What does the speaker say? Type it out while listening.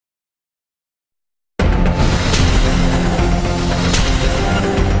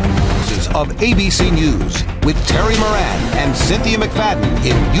of ABC News with Terry Moran and Cynthia McFadden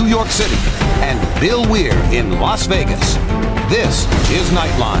in New York City and Bill Weir in Las Vegas. This is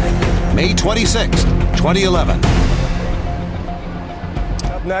Nightline, May 26, 2011.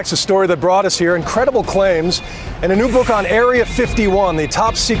 Up next, a story that brought us here, incredible claims, and a new book on Area 51, the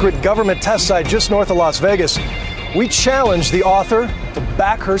top secret government test site just north of Las Vegas. We challenge the author to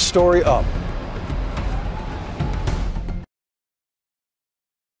back her story up.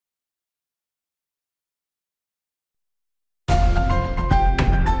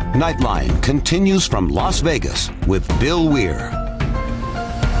 Nightline continues from Las Vegas with Bill Weir.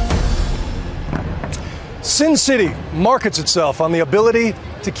 Sin City markets itself on the ability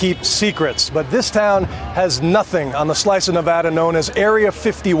to keep secrets, but this town has nothing on the slice of Nevada known as Area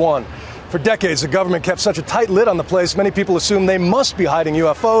 51. For decades, the government kept such a tight lid on the place, many people assumed they must be hiding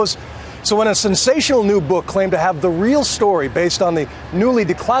UFOs. So when a sensational new book claimed to have the real story based on the newly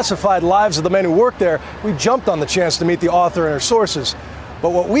declassified lives of the men who worked there, we jumped on the chance to meet the author and her sources.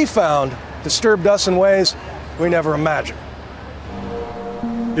 But what we found disturbed us in ways we never imagined.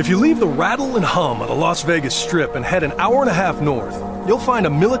 If you leave the rattle and hum of the Las Vegas Strip and head an hour and a half north, you'll find a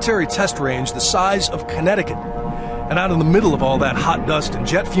military test range the size of Connecticut. And out in the middle of all that hot dust and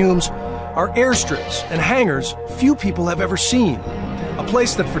jet fumes are airstrips and hangars few people have ever seen. A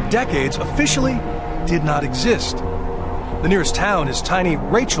place that for decades officially did not exist. The nearest town is tiny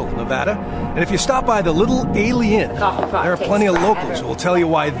Rachel, Nevada, and if you stop by the Little Alien, there are plenty of locals who will tell you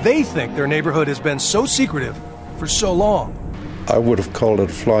why they think their neighborhood has been so secretive for so long. I would have called it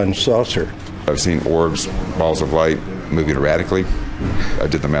a flying saucer. I've seen orbs, balls of light moving erratically. I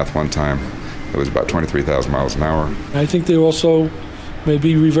did the math one time. It was about 23,000 miles an hour. I think they also may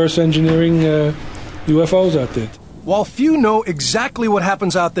be reverse engineering UFOs out there. While few know exactly what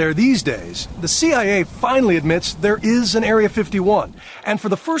happens out there these days, the CIA finally admits there is an Area 51. And for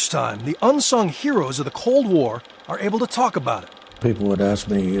the first time, the unsung heroes of the Cold War are able to talk about it. People would ask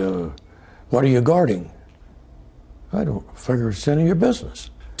me, what are you guarding? I don't figure it's any of your business.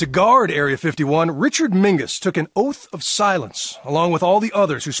 To guard Area 51, Richard Mingus took an oath of silence, along with all the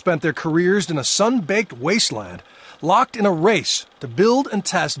others who spent their careers in a sun-baked wasteland, locked in a race to build and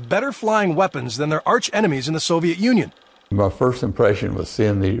test better flying weapons than their arch-enemies in the Soviet Union. My first impression was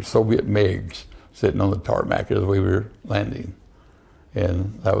seeing the Soviet MiGs sitting on the tarmac as we were landing,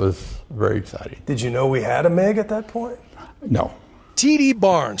 and that was very exciting. Did you know we had a MiG at that point? No. T.D.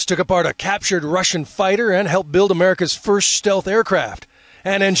 Barnes took apart a captured Russian fighter and helped build America's first stealth aircraft.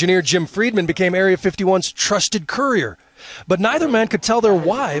 And engineer Jim Friedman became Area 51's trusted courier. But neither man could tell their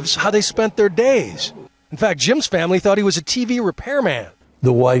wives how they spent their days. In fact, Jim's family thought he was a TV repairman.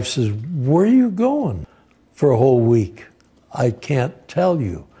 The wife says, where are you going for a whole week? I can't tell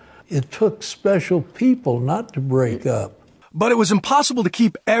you. It took special people not to break up. But it was impossible to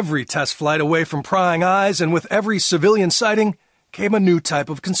keep every test flight away from prying eyes, and with every civilian sighting came a new type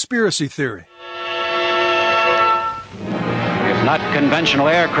of conspiracy theory. If not conventional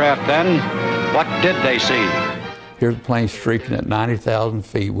aircraft, then what did they see? Here's a plane streaking at 90,000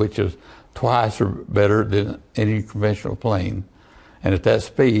 feet, which is twice or better than any conventional plane. And at that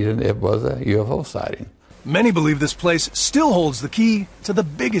speed, it was a UFO sighting. Many believe this place still holds the key to the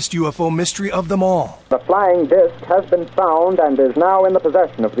biggest UFO mystery of them all. The flying disc has been found and is now in the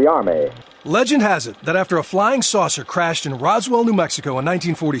possession of the Army. Legend has it that after a flying saucer crashed in Roswell, New Mexico in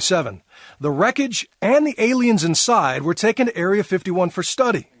 1947, the wreckage and the aliens inside were taken to Area 51 for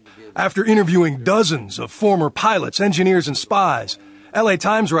study. After interviewing dozens of former pilots, engineers, and spies, LA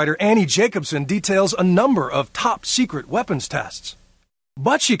Times writer Annie Jacobsen details a number of top-secret weapons tests.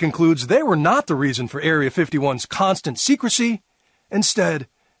 But she concludes they were not the reason for Area 51's constant secrecy. Instead,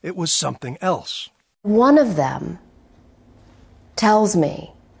 it was something else. One of them tells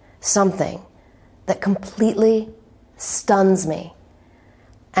me something that completely stuns me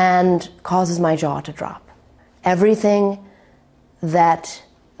and causes my jaw to drop. Everything that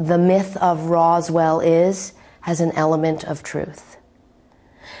the myth of Roswell is has an element of truth.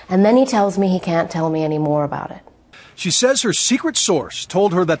 And then he tells me he can't tell me any more about it. She says her secret source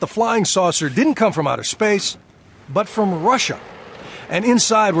told her that the flying saucer didn't come from outer space, but from Russia. And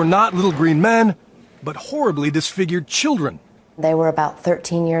inside were not little green men, but horribly disfigured children. They were about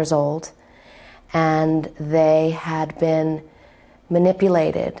 13 years old, and they had been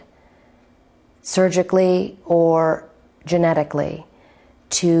manipulated surgically or genetically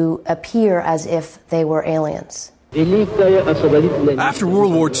to appear as if they were aliens. After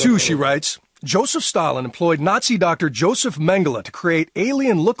World War II, she writes, Joseph Stalin employed Nazi doctor Joseph Mengele to create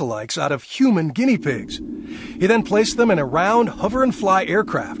alien lookalikes out of human guinea pigs. He then placed them in a round hover and fly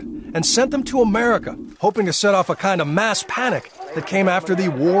aircraft and sent them to America, hoping to set off a kind of mass panic that came after the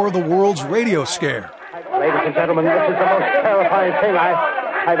War of the Worlds radio scare. Ladies and gentlemen, this is the most terrifying thing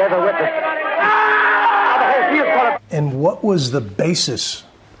I've ever witnessed. And what was the basis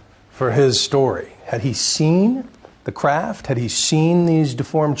for his story? Had he seen the craft? Had he seen these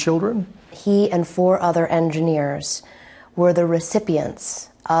deformed children? He and 4 other engineers were the recipients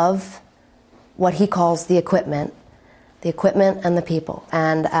of what he calls the equipment and the people.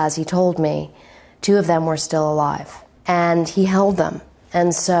 And as he told me, 2 of them were still alive. And he held them.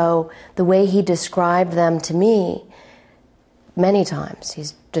 And so the way he described them to me, many times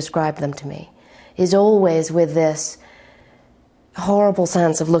he's described them to me, is always with this horrible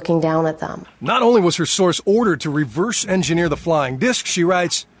sense of looking down at them. Not only was her source ordered to reverse engineer the flying disc, she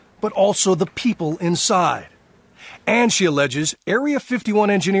writes, but also the people inside. And she alleges Area 51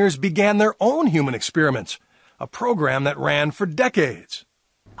 engineers began their own human experiments, a program that ran for decades.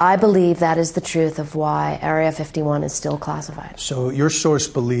 I believe that is the truth of why Area 51 is still classified. So your source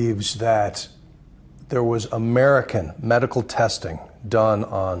believes that there was American medical testing done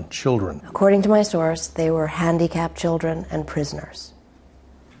on children. According to my source, they were handicapped children and prisoners.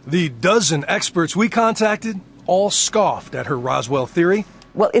 The dozen experts we contacted all scoffed at her Roswell theory.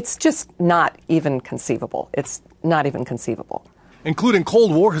 Well, it's just not even conceivable. It's not even conceivable. Including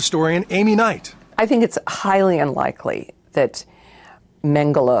Cold War historian Amy Knight. I think it's highly unlikely that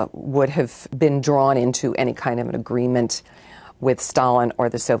Mengele would have been drawn into any kind of an agreement with Stalin or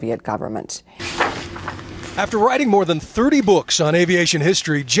the Soviet government. After writing more than 30 books on aviation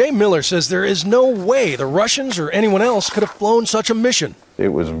history, Jay Miller says there is no way the Russians or anyone else could have flown such a mission. It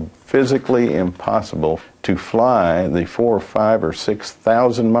was physically impossible to fly the 4,000 or 5,000 or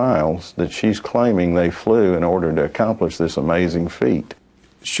 6,000 miles that she's claiming they flew in order to accomplish this amazing feat.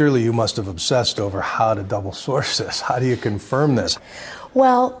 Surely you must have obsessed over how to double source this. How do you confirm this?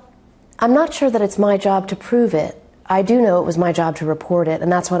 Well, I'm not sure that it's my job to prove it. I do know it was my job to report it,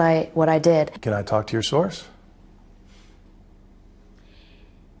 and that's what I did. Can I talk to your source?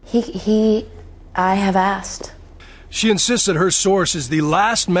 I have asked. She insists that her source is the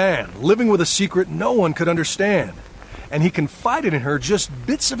last man living with a secret no one could understand. And he confided in her just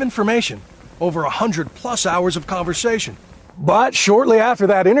bits of information over 100+ hours of conversation. But shortly after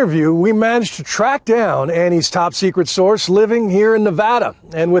that interview, we managed to track down Annie's top secret source living here in Nevada.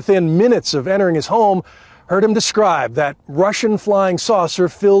 And within minutes of entering his home, heard him describe that Russian flying saucer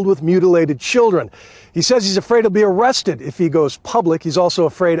filled with mutilated children. He says he's afraid he'll be arrested if he goes public. He's also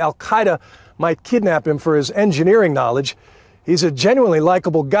afraid Al-Qaeda might kidnap him for his engineering knowledge. He's a genuinely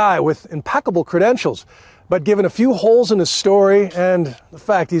likable guy with impeccable credentials. But given a few holes in his story and the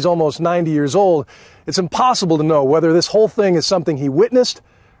fact he's almost 90 years old, it's impossible to know whether this whole thing is something he witnessed,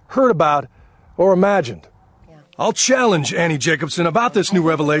 heard about, or imagined. I'll challenge Annie Jacobsen about this new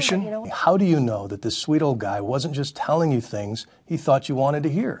revelation. How do you know that this sweet old guy wasn't just telling you things he thought you wanted to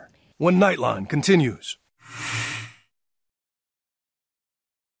hear? When Nightline continues.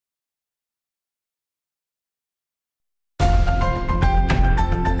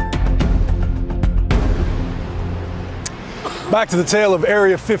 Back to the tale of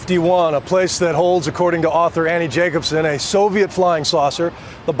Area 51, a place that holds, according to author Annie Jacobsen, a Soviet flying saucer,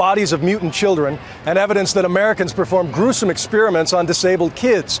 the bodies of mutant children, and evidence that Americans performed gruesome experiments on disabled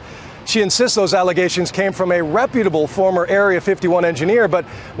kids. She insists those allegations came from a reputable former Area 51 engineer, but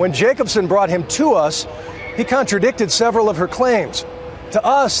when Jacobsen brought him to us, he contradicted several of her claims. To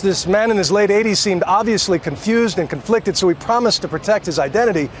us, this man in his late 80s seemed obviously confused and conflicted, so we promised to protect his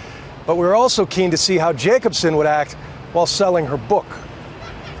identity, but we were also keen to see how Jacobsen would act while selling her book.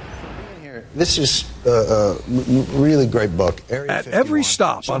 This is a really great book. At every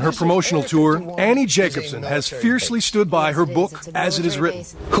stop on her promotional tour, Annie Jacobsen has fiercely stood by her book as it is written.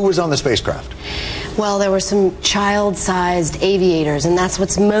 Who was on the spacecraft? Well, there were some child-sized aviators, and that's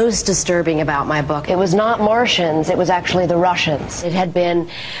what's most disturbing about my book. It was not Martians, it was actually the Russians. It had been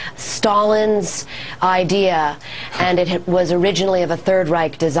Stalin's idea, and it was originally of a Third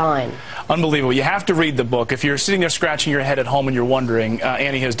Reich design. Unbelievable. You have to read the book. If you're sitting there scratching your head at home and you're wondering,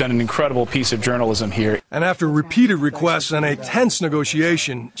 Annie has done an incredible piece of journalism here. And after repeated requests and a tense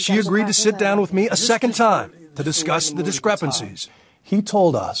negotiation, she agreed to sit down with me a second time to discuss the discrepancies. He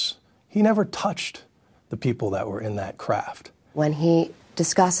told us he never touched the people that were in that craft. When he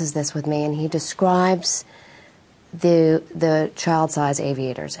discusses this with me and he describes the child-size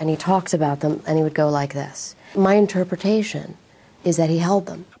aviators and he talks about them and he would go like this. My interpretation is that he held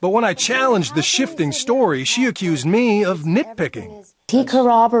them. But when I challenged the shifting story, she accused me of nitpicking. He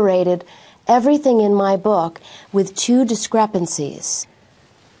corroborated everything in my book with 2 discrepancies.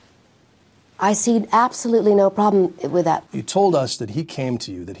 I see absolutely no problem with that. You told us that he came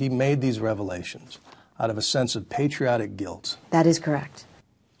to you, that he made these revelations out of a sense of patriotic guilt. That is correct.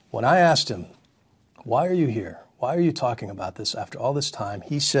 When I asked him, why are you here? Why are you talking about this after all this time?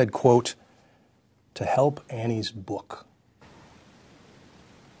 He said, quote, to help Annie's book.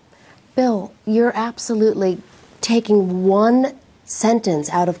 Bill, you're absolutely taking one sentence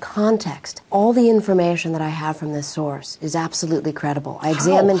out of context. All the information that I have from this source is absolutely credible. I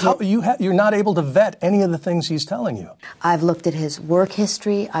examined you're not able to vet any of the things he's telling you. I've looked at his work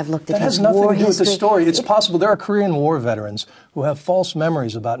history. I've looked at his war history. That has nothing to do with the story. It's possible there are Korean War veterans who have false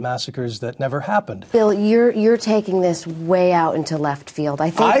memories about massacres that never happened. Bill, you're taking this way out into left field. I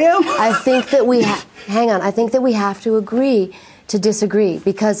am? I think that we hang on. I think that we have to agree to disagree,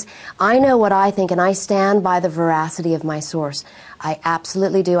 because I know what I think and I stand by the veracity of my source. I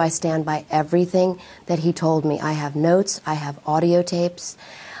absolutely do. I stand by everything that he told me. I have notes, I have audio tapes,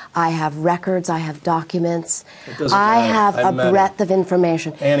 I have records, I have documents. I have a breadth of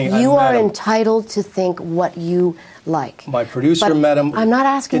information. Annie, you are entitled to think what you like. My producer met him. I'm not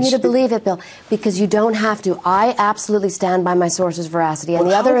asking you to believe it, Bill, because you don't have to. I absolutely stand by my source's veracity. And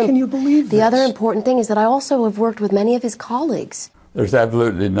how can you believe this? The other important thing is that I also have worked with many of his colleagues. There's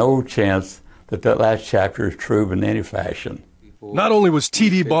absolutely no chance that that last chapter is true in any fashion. Not only was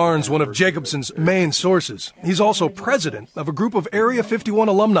T.D. Barnes one of Jacobsen's main sources, he's also president of a group of Area 51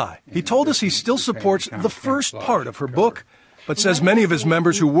 alumni. He told us he still supports the first part of her book, but says many of his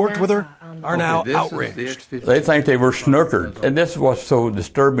members who worked with her are now outraged. They think they were snookered. And this is what's so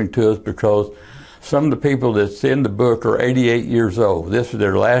disturbing to us, because some of the people that's in the book are 88 years old. This is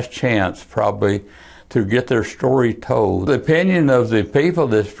their last chance, probably, to get their story told. The opinion of the people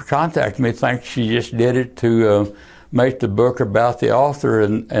that contacted me think she just did it to make the book about the author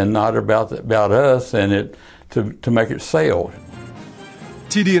and not about us, and to make it sell.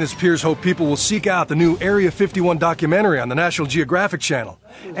 TD and his peers hope people will seek out the new Area 51 documentary on the National Geographic Channel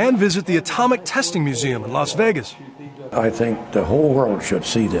and visit the Atomic Testing Museum in Las Vegas. I think the whole world should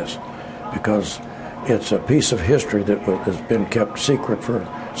see this, because it's a piece of history that has been kept secret for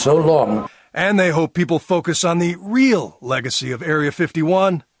so long. And they hope people focus on the real legacy of Area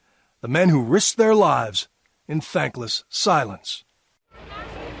 51, the men who risked their lives in thankless silence.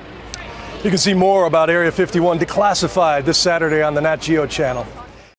 You can see more about Area 51 Declassified this Saturday on the Nat Geo channel.